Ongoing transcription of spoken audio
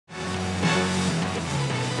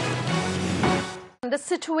the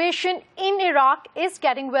situation in Iraq is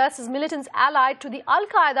getting worse as militants allied to the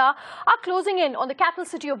Al-Qaeda are closing in on the capital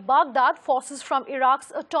city of Baghdad. Forces from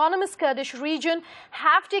Iraq's autonomous Kurdish region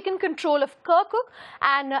have taken control of Kirkuk,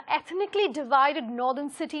 an ethnically divided northern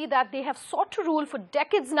city that they have sought to rule for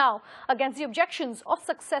decades now against the objections of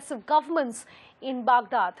successive governments in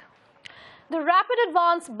Baghdad. The rapid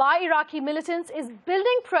advance by Iraqi militants is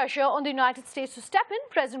building pressure on the United States to step in.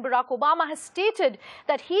 President Barack Obama has stated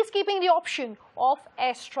that he's keeping the option of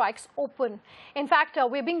airstrikes open. In fact,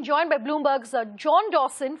 we're being joined by Bloomberg's John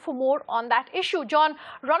Dawson for more on that issue. John,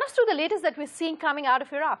 run us through the latest that we're seeing coming out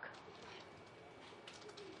of Iraq.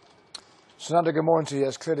 Sunanda, good morning to you.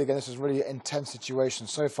 Yes, clearly, again, this is really an intense situation.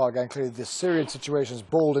 So far, again, clearly the Syrian situation has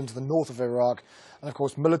boiled into the north of Iraq. And, of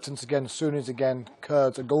course, militants again, Sunnis again,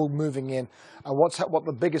 Kurds are all moving in. And what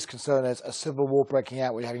the biggest concern is a civil war breaking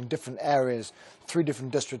out. We're having different areas, 3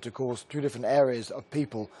 different districts, of course, 3 different areas of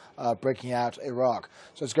people breaking out Iraq.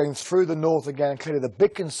 So it's going through the north again. And clearly, the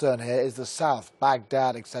big concern here is the south,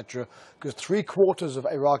 Baghdad, etc., because 3/4 of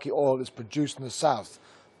Iraqi oil is produced in the south.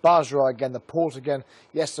 Basra, again, the port again,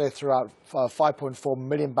 yesterday threw out 5.4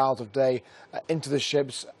 million barrels a day into the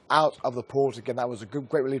ships, out of the port. Again, that was a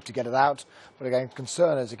great relief to get it out. But again,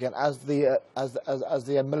 concern is, again, as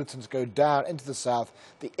the militants go down into the south,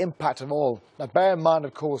 the impact of oil. Now, bear in mind,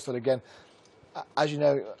 of course, that again, as you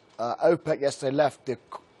know, OPEC yesterday left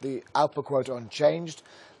the output quota unchanged.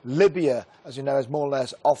 Libya, as you know, is more or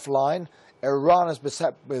less offline. Iran is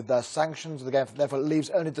beset with sanctions, again, therefore it leaves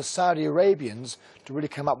only the Saudi Arabians to really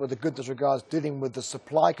come up with the goods as regards dealing with the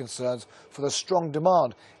supply concerns for the strong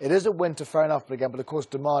demand. It is a winter, fair enough, but of course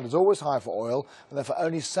demand is always high for oil, and therefore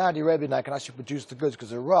only Saudi Arabia now can actually produce the goods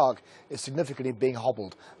because Iraq is significantly being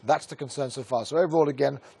hobbled. That's the concern so far. So overall,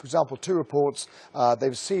 again, for example, 2 reports,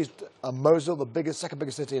 they've seized Mosul, the second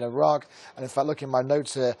biggest city in Iraq, and in fact, looking at my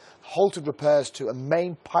notes here, halted repairs to a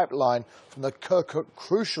main pipeline from the Kirkuk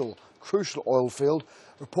crucial oil field.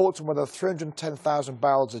 Reports on whether 310,000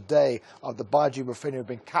 barrels a day of the Baiji refinery have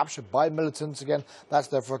been captured by militants. Again, that's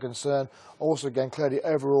therefore a concern. Also, again, clearly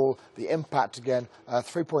overall, the impact again,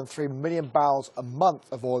 3.3 million barrels a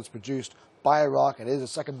month of oil is produced by Iraq. It is the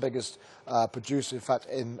second biggest producer, in fact,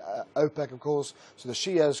 in OPEC, of course. So the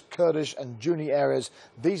Shias, Kurdish and Sunni areas,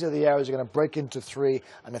 these are the areas that are going to break into 3.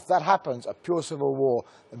 And if that happens, a pure civil war,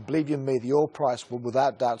 then believe you me, the oil price will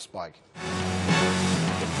without doubt spike.